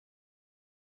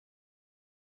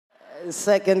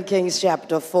2 Kings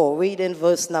chapter 4, reading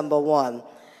verse number 1.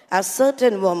 A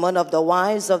certain woman of the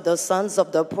wives of the sons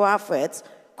of the prophets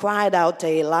cried out to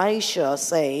Elisha,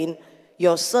 saying,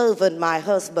 your servant, my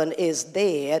husband, is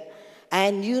dead,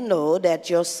 and you know that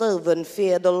your servant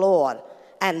feared the Lord,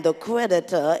 and the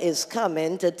creditor is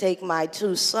coming to take my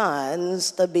 2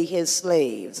 sons to be his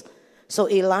slaves. So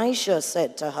Elisha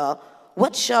said to her,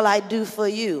 what shall I do for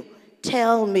you?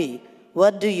 Tell me,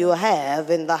 what do you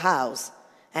have in the house?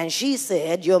 And she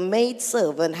said, your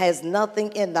maidservant has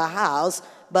nothing in the house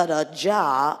but a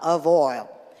jar of oil.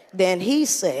 Then he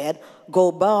said,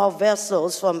 go borrow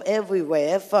vessels from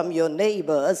everywhere, from your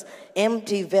neighbors,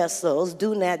 empty vessels,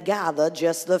 do not gather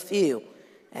just a few.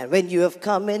 And when you have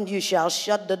come in, you shall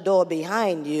shut the door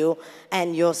behind you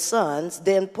and your sons,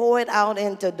 then pour it out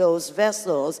into those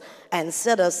vessels and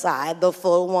set aside the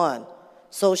full one.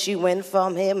 So she went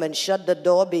from him and shut the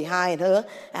door behind her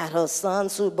and her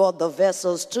sons who brought the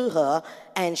vessels to her,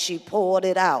 and she poured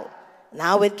it out.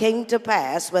 Now it came to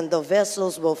pass when the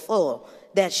vessels were full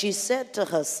that she said to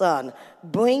her son,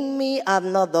 bring me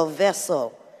another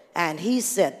vessel. And he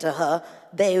said to her,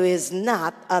 there is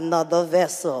not another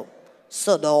vessel.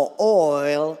 So the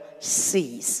oil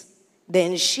ceased.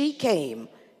 Then she came,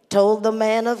 told the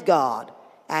man of God,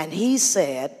 and he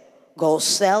said, go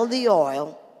sell the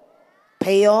oil,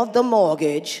 pay off the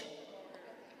mortgage,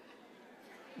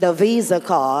 the Visa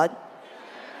card,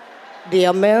 the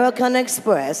American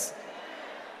Express,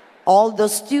 all the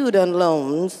student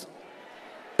loans,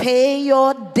 pay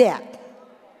your debt,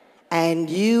 and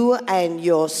you and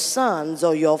your sons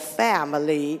or your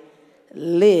family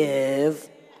live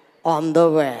on the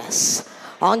rest.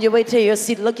 On your way to your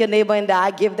seat, look your neighbor in the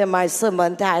eye, give them my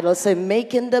sermon title, say,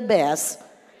 making the best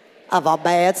of a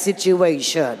bad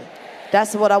situation.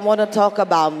 That's what I want to talk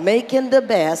about, making the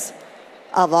best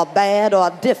of a bad or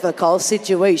difficult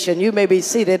situation. You may be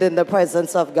seated in the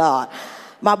presence of God.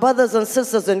 My brothers and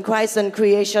sisters in Christ and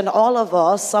creation, all of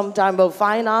us sometime will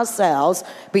find ourselves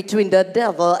between the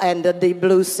devil and the deep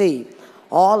blue sea.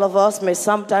 All of us may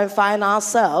sometime find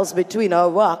ourselves between a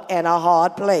rock and a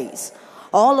hard place.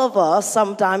 All of us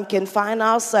sometime can find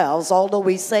ourselves, although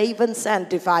we save and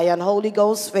sanctify and Holy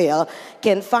Ghost fill,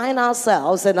 can find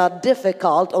ourselves in a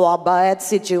difficult or a bad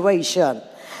situation.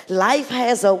 Life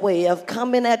has a way of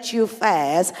coming at you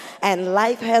fast, and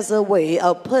life has a way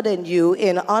of putting you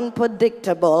in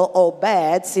unpredictable or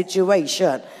bad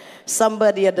situation.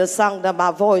 Somebody at the sound of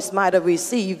my voice might have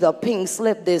received a pink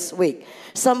slip this week.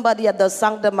 Somebody at the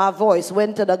sound of my voice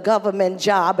went to the government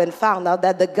job and found out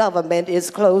that the government is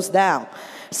closed down.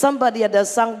 Somebody at the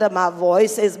sound of my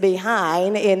voice is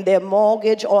behind in their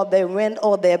mortgage or their rent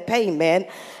or their payment,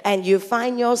 and you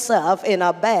find yourself in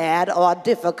a bad or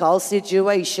difficult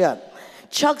situation.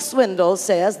 Chuck Swindoll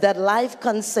says that life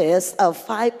consists of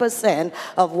 5%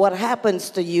 of what happens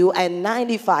to you and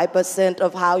 95%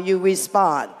 of how you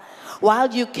respond.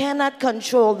 While you cannot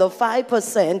control the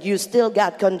 5%, you still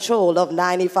got control of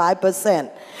 95%.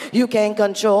 You can't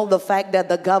control the fact that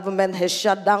the government has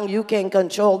shut down. You can't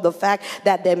control the fact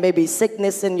that there may be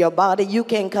sickness in your body. You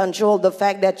can't control the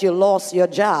fact that you lost your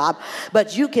job.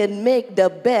 But you can make the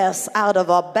best out of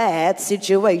a bad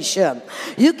situation.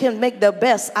 You can make the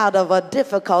best out of a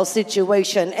difficult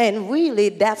situation. And really,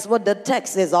 that's what the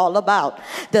text is all about.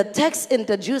 The text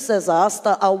introduces us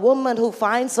to a woman who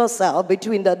finds herself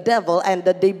between the devil and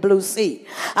the deep blue sea.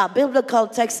 Our biblical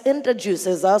text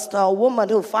introduces us to a woman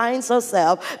who finds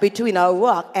herself between a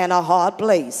rock and a hard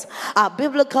place. Our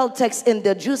biblical text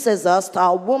introduces us to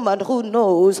a woman who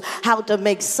knows how to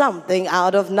make something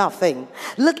out of nothing.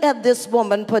 Look at this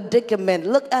woman's predicament.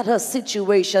 Look at her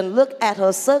situation. Look at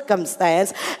her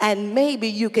circumstance, and maybe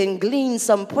you can glean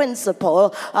some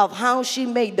principle of how she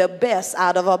made the best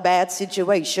out of a bad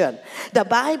situation. The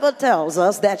Bible tells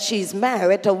us that she's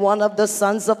married to one of the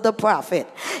sons of the prophet.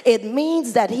 It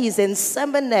means that he's in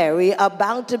seminary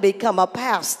about to become a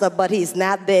pastor, but he's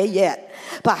not there yet.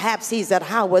 Perhaps he's at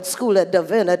Howard School of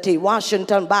Divinity,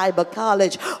 Washington Bible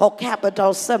College, or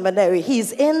Capital Seminary.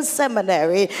 He's in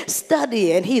seminary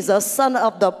studying. He's a son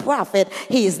of the prophet.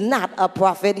 He's not a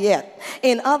prophet yet.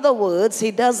 In other words,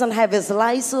 he doesn't have his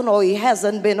license or he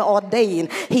hasn't been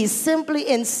ordained. He's simply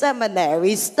in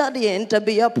seminary studying to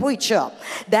be a preacher.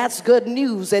 That's good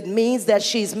news. It means that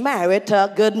she's married to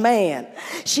a good man.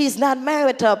 She's not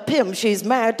married to a pimp. She's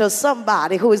married to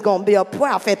somebody who is going to be a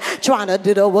prophet trying to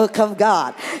do the work of God.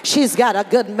 God she's got a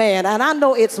good man. And I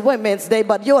know it's Women's Day,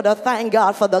 but you're to thank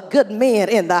God for the good men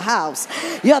in the house.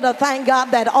 You're to thank God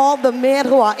that all the men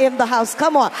who are in the house,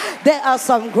 come on, there are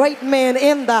some great men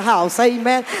in the house.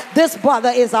 Amen. This brother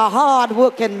is a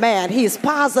hard-working man. He's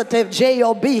positive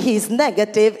JOB. He's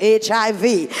negative HIV.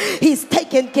 He's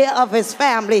taking care of his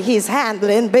family. He's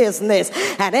handling business.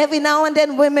 And every now and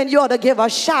then, women, you ought to give a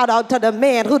shout out to the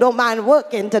men who don't mind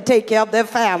working to take care of their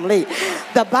family.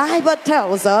 The Bible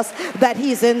tells us that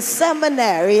he's in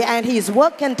seminary and he's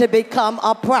working to become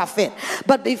a prophet.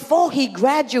 But before he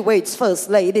graduates, First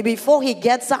Lady, before he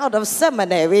gets out of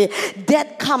seminary,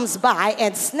 death comes by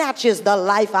and snatches the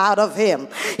life out of him.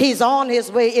 He's on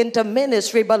his way into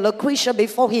ministry, but Lucretia,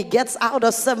 before he gets out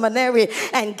of seminary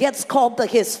and gets called to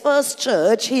his first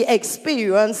church, he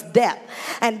experienced death.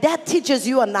 And that teaches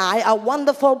you and I a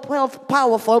wonderful,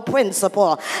 powerful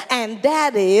principle, and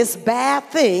that is bad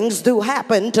things do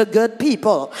happen to good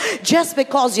people. Just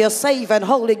because you're saved and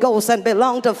Holy Ghost and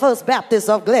belong to First Baptist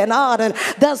of Glen Arden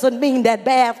doesn't mean that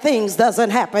bad things doesn't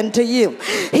happen to you.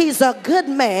 He's a good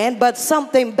man, but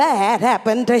something bad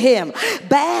happened to him.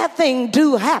 Bad things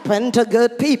do happen to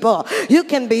good people. You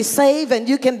can be saved and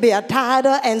you can be a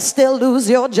tither and still lose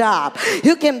your job.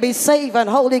 You can be saved and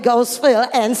Holy Ghost filled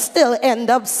and still end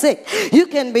up sick. You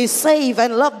can be saved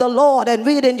and love the Lord and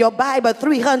read in your Bible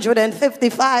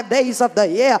 355 days of the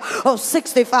year or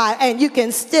 65, and you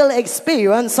can still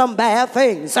experience some bad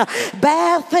things.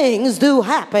 Bad things do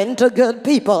happen to good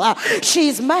people.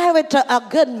 She's married to a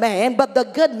good man, but the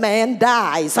good man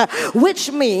dies,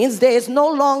 which means there is no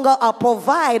longer a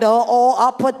provider or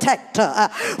a protector.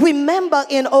 Remember,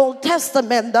 in Old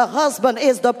Testament, the husband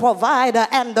is the provider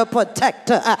and the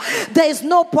protector. There is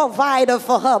no provider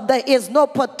for her. There is no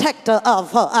protector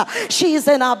of her. She's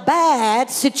in a bad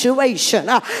situation.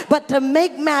 But to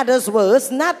make matters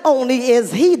worse, not only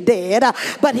is he dead,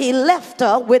 but he left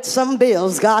her with some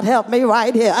bills. God help me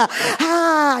right here.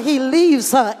 He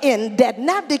leaves her in debt,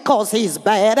 not because he's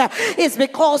bad. It's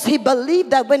because he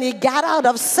believed that when he got out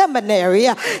of seminary,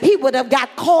 he would have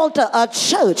got called to a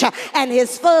church, and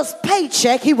his first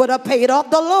paycheck, he would have paid off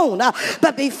the loan.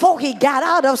 But before he got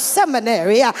out of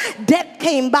seminary, death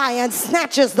came by and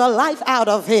snatches the life out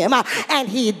of him, and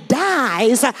he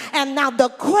dies. And now the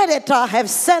creditor have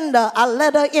sent her a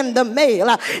letter in the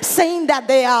mail saying that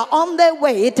they are on their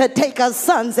way to take her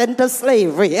sons into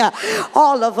slavery.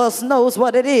 All of us knows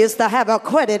what it is to have a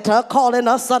creditor calling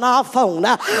us on our phone.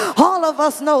 All of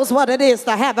us knows what it is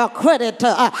to have a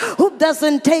creditor who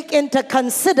doesn't take into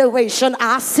consideration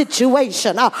our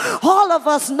situation. All of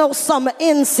us know some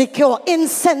insecure,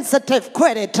 insensitive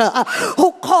creditor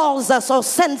who calls us or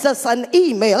sends us an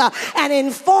email and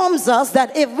informs us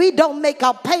that if we don't make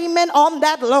a payment on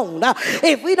that loan,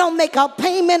 if we don't make a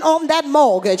payment on that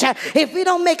mortgage, if we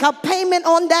don't make a payment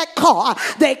on that car,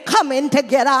 they come in to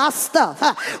get our stuff.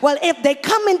 Well, if they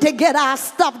come in to get our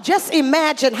stuff, just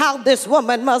imagine how this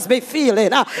woman must be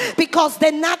feeling, because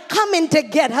they're not coming to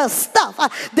get her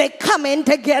stuff, they come in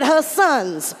to get her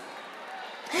sons.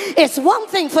 It's one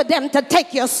thing for them to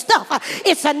take your stuff.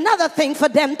 It's another thing for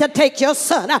them to take your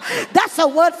son. That's a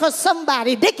word for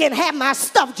somebody. They can have my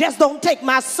stuff, just don't take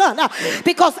my son.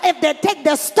 Because if they take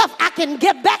the stuff, I can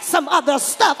get back some other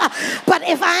stuff. But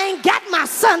if I ain't got my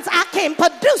sons, I can't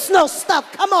produce no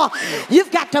stuff. Come on.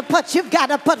 You've got to put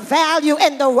value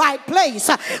in the right place.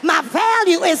 My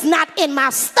value is not in my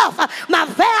stuff. My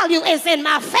value is in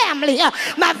my family.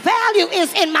 My value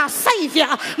is in my Savior.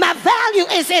 My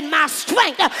value is in my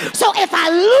strength. So if I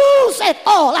lose it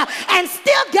all and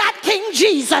still got King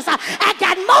Jesus, I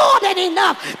got more than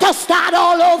enough to start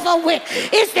all over with.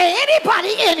 Is there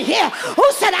anybody in here who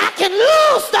said I can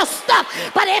lose the stuff,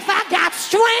 but if I got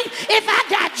strength, if I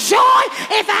got joy,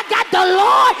 if I got the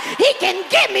Lord, he can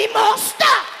give me more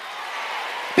stuff?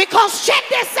 Because check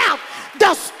this out.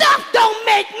 The stuff don't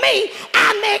make me,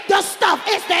 I make the stuff.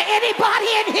 Is there anybody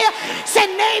in here? Say,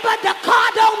 neighbor, the car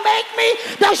don't make me,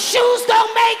 the shoes don't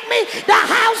make me, the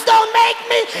house don't make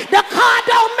me, the car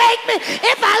don't make me.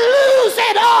 If I lose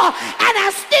it all and I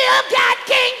still got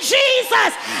King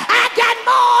Jesus, I got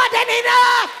more than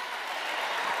enough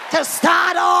to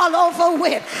start all over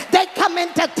with. They come in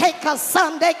to take her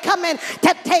son. They come in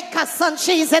to take her son.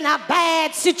 She's in a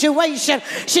bad situation.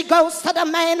 She goes to the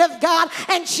man of God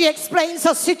and she explains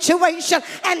her situation.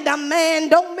 And the man,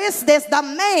 don't miss this, the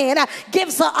man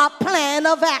gives her a plan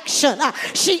of action.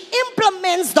 She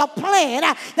implements the plan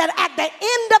that at the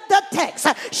end of the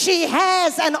text, she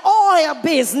has an oil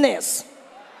business.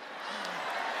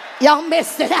 Y'all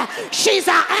missed it. She's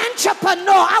an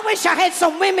entrepreneur. I wish I had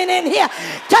some women in here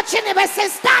touching him and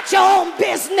saying, start your own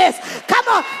business. Come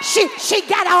on. She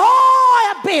got a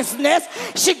whole business.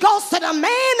 She goes to the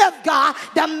man of God.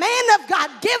 The man of God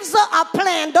gives her a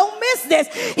plan. Don't miss this.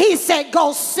 He said,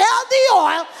 go sell the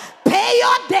oil, pay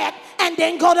your debt, and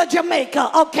then go to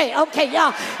Jamaica. Okay,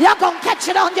 y'all gonna catch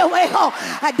it on your way home.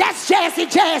 That's Jazzy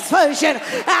Jazz version.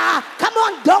 Come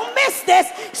on, don't miss this.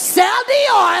 Sell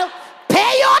the oil,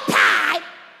 pay your tithe.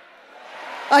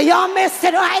 Oh, y'all missed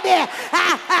it right there.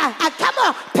 Come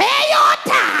on, pay your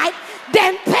tithe,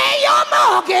 then pay your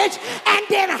mortgage, and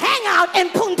then hang out in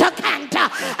Punta Cana.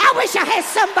 I wish I had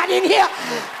somebody in here.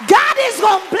 God is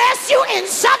going to bless you in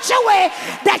such a way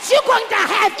that you're going to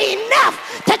have enough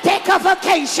to take a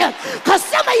vacation. Because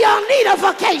some of y'all need a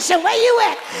vacation. Where you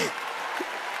at?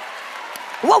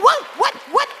 Well,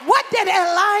 what did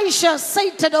Elisha say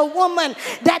to the woman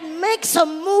that makes a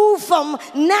move from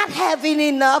not having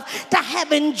enough to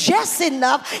having just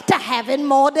enough to having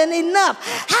more than enough?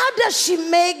 How does she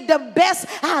make the best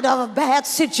out of a bad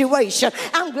situation?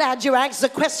 I'm glad you asked the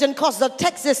question because the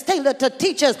text is tailored to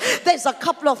teachers. There's a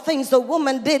couple of things the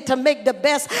woman did to make the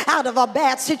best out of a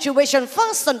bad situation.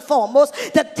 First and foremost,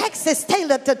 the text is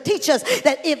tailored to teachers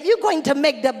that if you're going to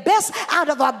make the best out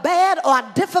of a bad or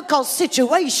a difficult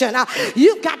situation,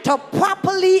 you've got to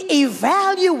properly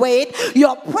evaluate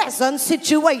your present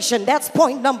situation. That's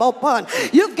point number one.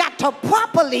 You've got to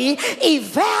properly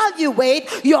evaluate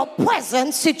your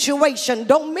present situation.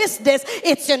 Don't miss this.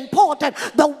 It's important.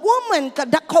 The woman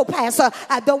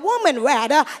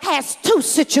has two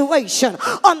situations.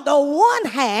 On the one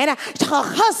hand, her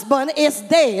husband is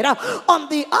dead. On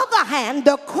the other hand,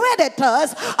 the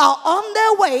creditors are on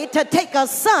their way to take her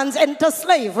sons into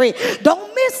slavery.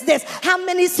 Don't miss this. How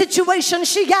many situations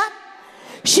she got?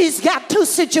 She's got two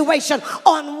situations.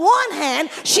 On one hand,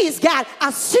 she's got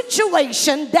a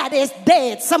situation that is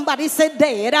dead. Somebody said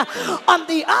dead. On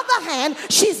the other hand,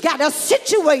 she's got a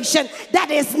situation that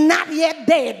is not yet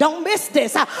dead. Don't miss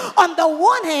this. On the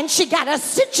one hand, she got a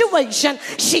situation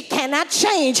she cannot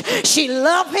change. She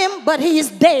loved him, but he's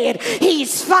dead.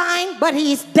 He's fine, but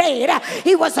he's dead.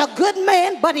 He was a good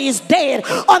man, but he's dead.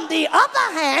 On the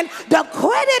other hand, the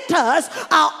creditors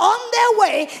are on their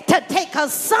way to take her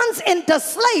sons into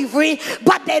slavery,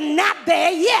 but they're not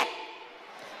there yet.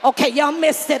 Okay, y'all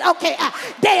missed it. Okay,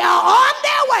 they are on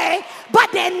their way, but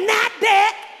they're not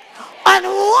there. On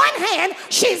one hand,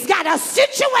 she's got a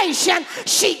situation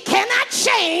she cannot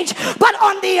change, but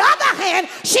on the other hand,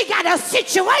 she got a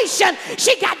situation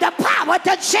she got the power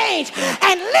to change.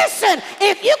 And listen,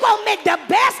 if you're going to make the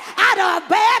best out of a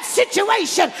bad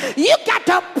situation, you got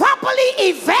to properly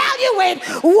evaluate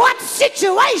what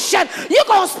situation you're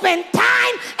going to spend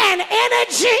time and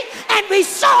energy and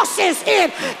resources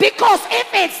in. Because if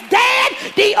it's dead,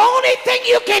 the only thing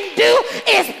you can do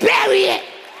is bury it.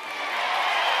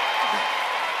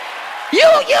 You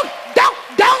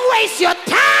don't waste your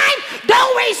time,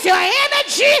 don't waste your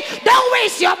energy, don't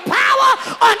waste your power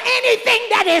on anything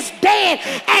that is dead.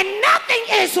 And nothing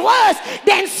is worse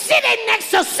than sitting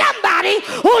next to somebody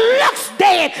who looks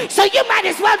dead. So you might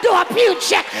as well do a pew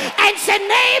check and say,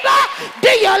 neighbor,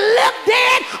 do you look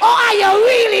dead or are you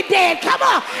really dead? Come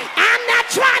on, I'm not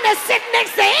trying to sit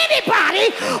next to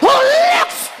anybody who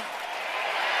looks.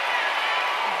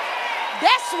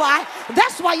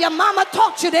 That's why your mama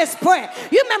taught you this prayer.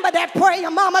 You remember that prayer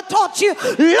your mama taught you?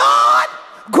 Lord,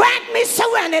 grant me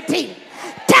serenity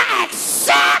to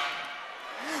accept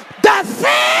the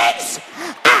things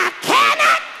I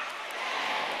cannot,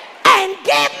 and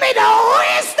give me the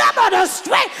wisdom or the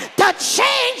strength to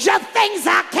change the things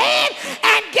I can,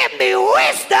 and give me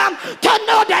wisdom to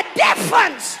know the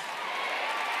difference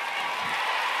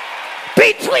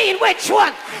between which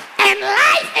one. And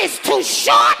life is too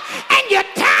short, and your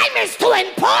time is too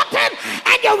important,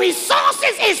 and your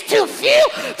resources is too few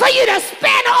for you to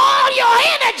spend all your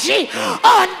energy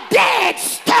on dead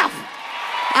stuff.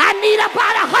 I need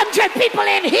about 100 people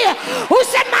in here who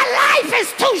said my life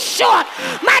is too short,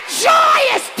 my joy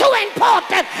is too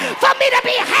important for me to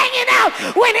be hanging out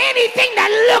with anything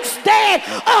that looks dead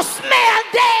or smell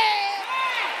dead.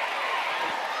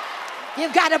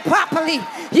 You've got to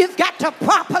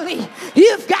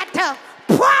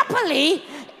properly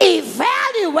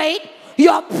evaluate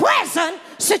your present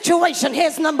situation.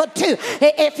 Here's number two.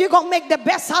 If you're going to make the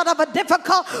best out of a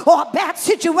difficult or a bad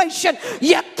situation,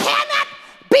 you cannot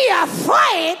be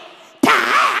afraid to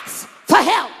ask for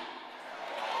help.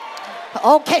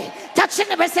 Okay, touch it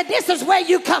and say, this is where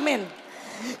you come in.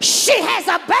 She has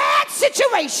a bad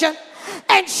situation,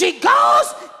 and she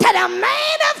goes to the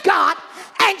man of God,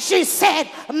 and she said,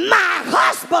 my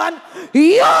husband,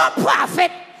 your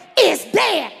prophet, is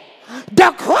dead.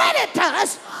 The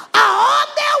creditors are on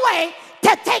their way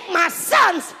to take my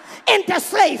sons into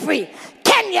slavery.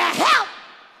 Can you help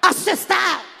a sister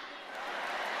out?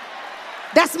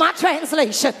 That's my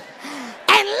translation.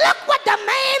 And look what the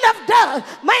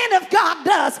man of God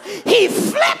does. He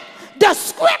flipped the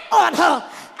script on her.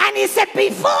 And he said,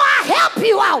 before I help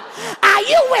you out, are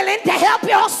you willing to help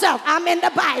yourself? I'm in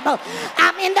the Bible.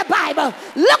 I'm in the Bible.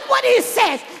 Look what he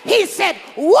says. He said,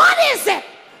 what is it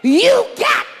you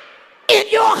got in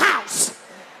your house?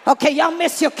 Okay, y'all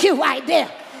missed your cue right there.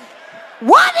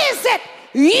 What is it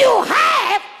you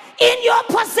have in your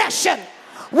possession?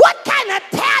 What kind of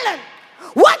talent?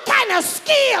 What kind of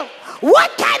skill?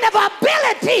 What kind of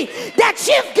ability that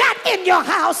you've got in your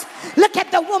house? Look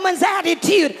at the woman's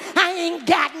attitude. I ain't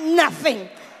got nothing.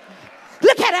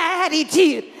 Look at her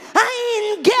attitude.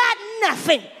 I ain't got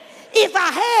nothing. If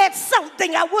I had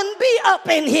something, I wouldn't be up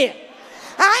in here.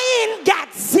 I ain't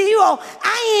got zero.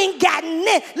 I ain't got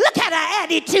look at her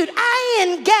attitude. I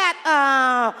ain't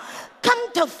got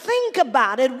come to think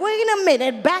about it, wait a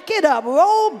minute, back it up,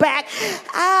 roll back.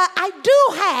 I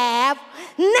do have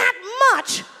not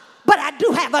much, but I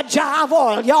do have a jar of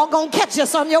oil. Y'all gonna catch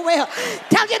us on your way.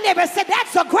 Tell your neighbor, say,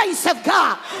 that's the grace of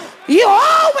God. You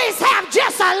always have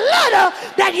just a little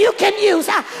that you can use.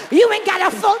 You ain't got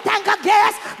a full tank of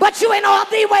gas, but you ain't all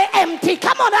the way empty.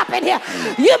 Come on up in here.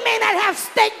 You may not have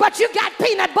steak, but you got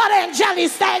peanut butter and jelly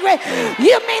staggering.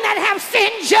 You may not have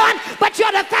St. John, but you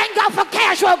ought to thank God for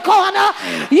Casual Corner.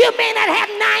 You may not have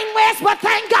 9 West, but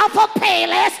thank God for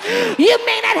Payless. You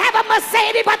may not have a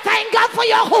Mercedes, but thank God for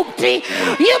your hoopty.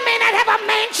 You may not have a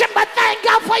mansion, but thank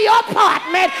God for your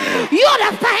apartment. You ought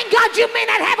to thank God you may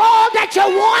not have all that you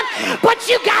want, but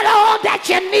you got all that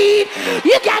you need.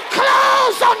 You got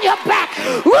clothes on your back,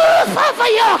 roof over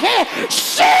your head,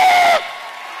 shit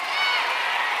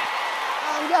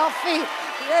on your feet.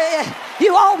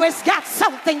 You always got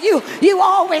something. You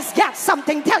always got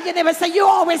something. Tell your neighbor, say, you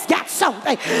always got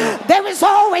something. There is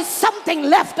always something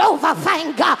left over,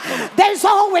 thank God. There's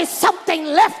always something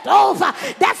left over.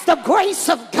 That's the grace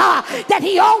of God, that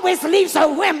he always leaves a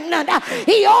remnant.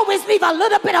 He always leaves a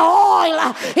little bit of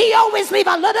oil. He always leaves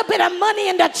a little bit of money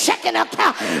in the checking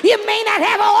account. You may not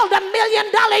have all the $1 million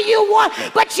you want,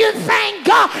 but you thank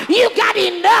God you got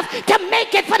enough to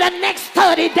make it for the next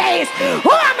 30 days. Who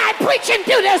am I preaching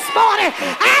to this morning?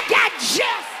 I got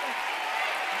just.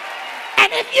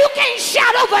 And if you can't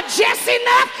shout over just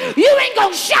enough, you ain't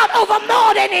gonna shout over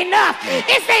more than enough.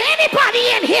 Is there anybody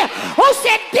in here who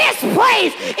said this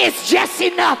praise is just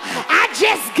enough? I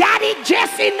just got it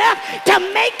just enough to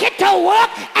make it to work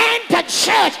and to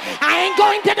church. I ain't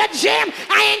going to the gym.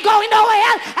 I ain't going nowhere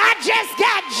else. I just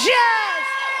got just.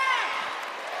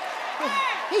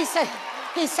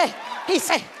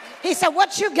 He said,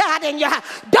 what you got in your house?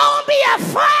 Don't be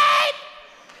afraid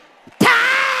to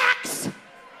ask.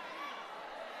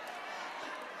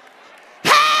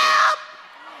 Help.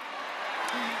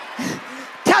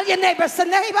 Tell your neighbor, say,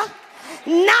 neighbor,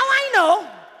 now I know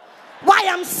why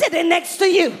I'm sitting next to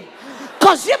you.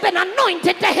 Because you've been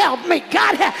anointed to help me.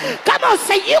 God, come on,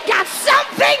 say, you got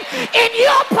something in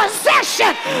your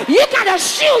possession. You got a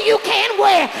shoe you can't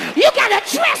wear. You got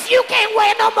a dress you can't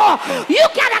wear no more. You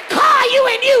got a car you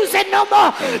ain't using no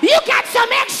more. You got some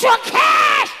extra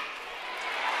cash.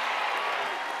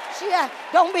 Yeah,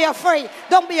 don't be afraid.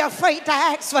 Don't be afraid to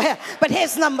ask for help. But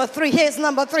here's number 3. Here's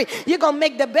number 3. You're going to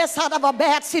make the best out of a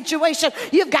bad situation.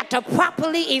 You've got to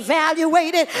properly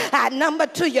evaluate it. Number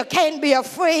 2, you can't be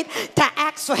afraid to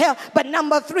ask for help. But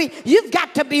number 3, you've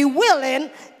got to be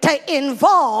willing to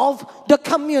involve the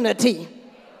community.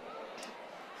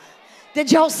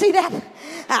 Did y'all see that?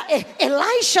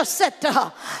 Elisha said to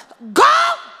her, go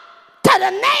to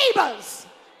the neighbors,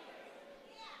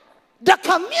 the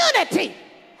community,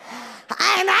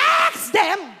 and ask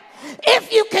them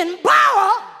if you can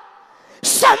borrow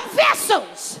some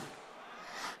vessels.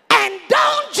 And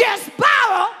don't just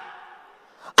borrow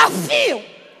a few.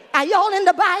 Are y'all in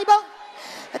the Bible?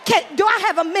 Do I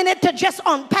have a minute to just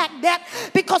unpack that?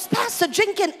 Because Pastor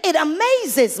Jenkins, it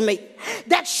amazes me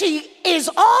that she is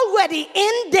already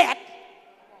in debt,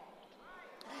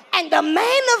 and the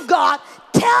man of God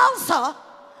tells her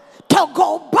to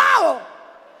go borrow.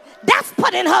 That's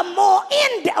putting her more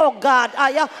in debt. Oh God,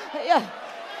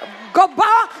 go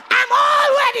borrow. I'm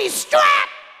already strapped.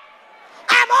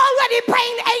 I'm already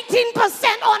paying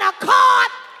 18% on a card.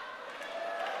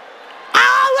 I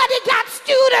already got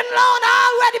student loan,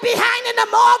 already behind in the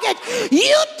mortgage.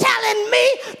 You telling me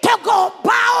to go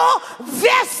borrow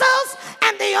vessels,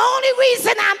 and the only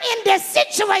reason I'm in this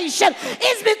situation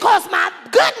is because my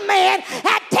good man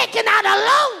had taken out a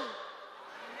loan.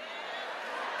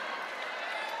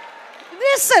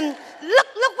 listen,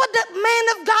 look what the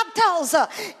man of God tells her.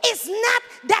 It's not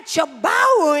that you're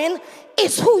borrowing,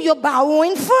 it's who you're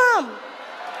borrowing from.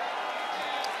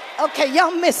 Okay,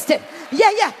 y'all missed it.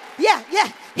 Yeah.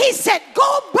 He said,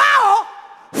 go borrow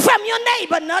from your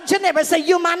neighbor. Not your neighbor. Say,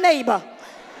 you my neighbor.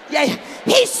 Yeah.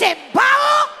 He said,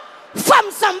 borrow from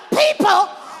some people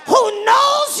who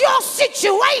knows your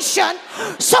situation,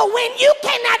 so when you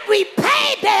cannot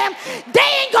repay them, they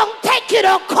ain't gonna take you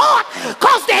to court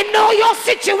because they know your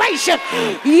situation.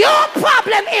 Your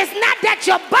problem is not that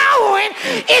you're borrowing,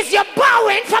 is you're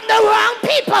borrowing from the wrong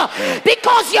people,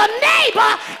 because your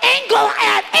neighbor ain't gonna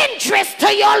add interest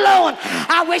to your loan.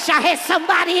 I wish I had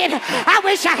somebody in. I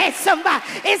wish I had somebody.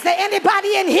 Is there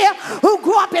anybody in here who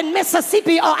grew up in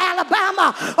Mississippi or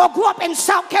Alabama or grew up in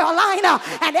South Carolina,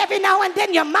 and every now and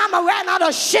then your mama ran out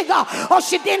of sugar or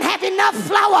she didn't have enough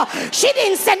flour? She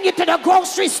didn't send you to the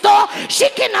grocery store. She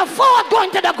can afford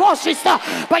going to the grocery store,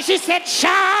 but she said,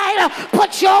 child,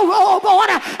 put your robe on.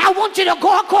 I want you to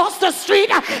go across the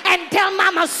street and tell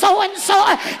mama so and so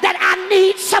that I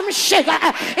need some sugar.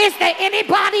 Is there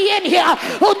anybody in here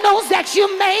who knows that you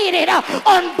made it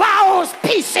on borrowed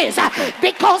pieces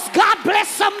because God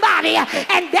blessed somebody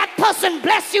and that person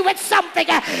blessed you with something?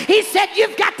 He said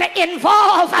you've got to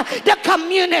involve the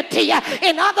community.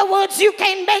 In other words, you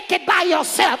can't make it by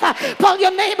yourself. Pull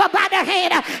your neighbor by the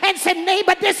hand and say,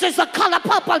 neighbor, this is the color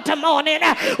purple tomorrow.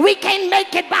 We can't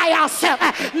make it by ourselves.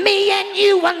 Me and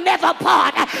you will never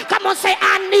part. Come on, say,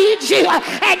 I need you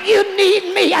and you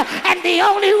need me. And the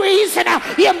only reason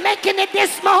you're making it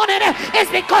this morning is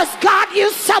because God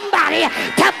used somebody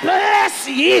to bless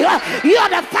you. You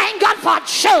ought to thank God for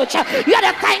church. You ought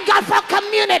to thank God for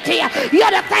community. You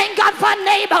ought to thank God for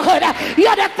neighborhood. You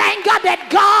ought to thank God that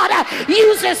God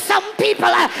uses some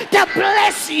people to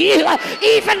bless you.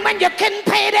 Even when you couldn't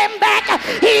pay them back,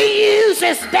 he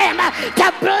uses them to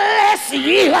bless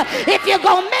you. If you're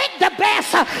going to make the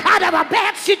best out of a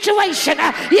bad situation,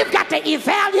 you've got to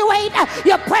evaluate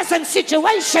your present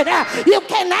situation. You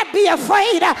cannot be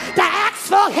afraid to ask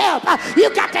for help.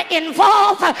 You got to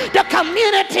involve the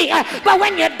community. But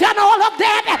when you've done all of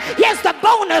that, here's the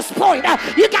bonus point.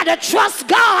 You got to trust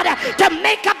God to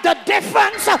make up the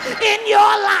difference in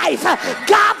your life.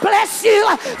 God bless you.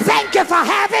 Thank you for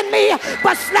having me.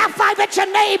 But slap five at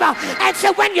your neighbor and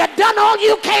say, when you've done all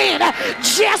you can,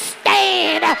 just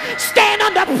stand. Stand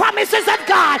on the promises of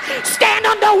God. Stand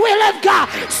on the will of God.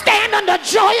 Stand on the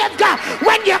joy of God.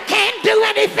 When you can't do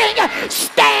anything,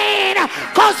 stand.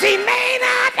 Because he may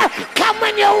not come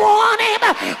when you want him,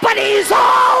 but he's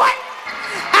always,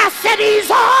 I said he's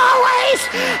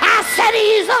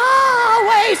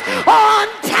always on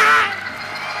time.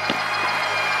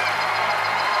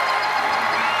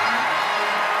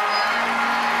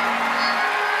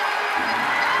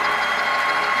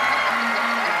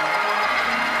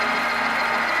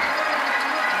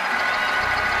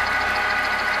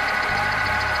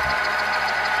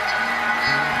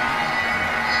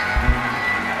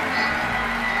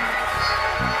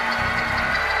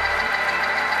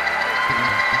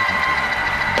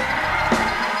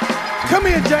 Come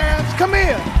here, Jazz. Come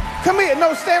here. Come here.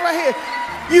 No, stay right here.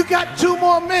 You got 2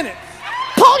 more minutes.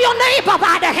 Pull your neighbor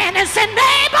by the hand and say,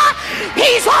 neighbor,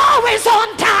 he's always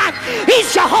on time. He's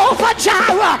Jehovah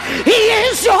Jireh. He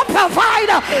is your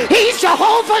provider. He's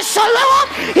Jehovah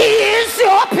Shalom. He is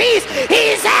your peace.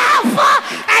 He's Alpha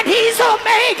and he's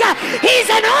Omega. He's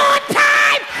an on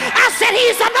time. I said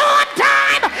he's an on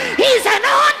time. He's an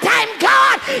on time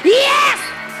God. Yes.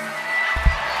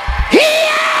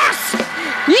 Yes.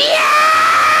 Yes.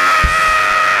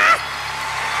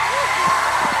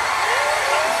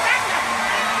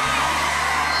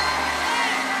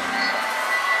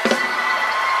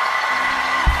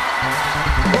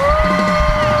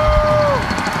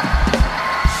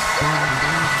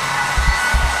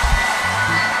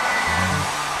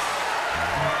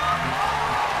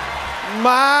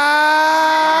 My.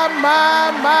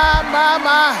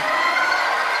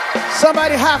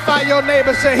 Somebody high five your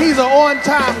neighbor, say he's an on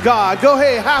time God. Go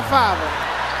ahead, high five him.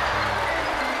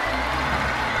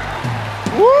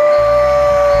 Woo!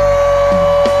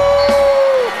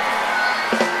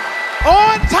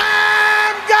 On time.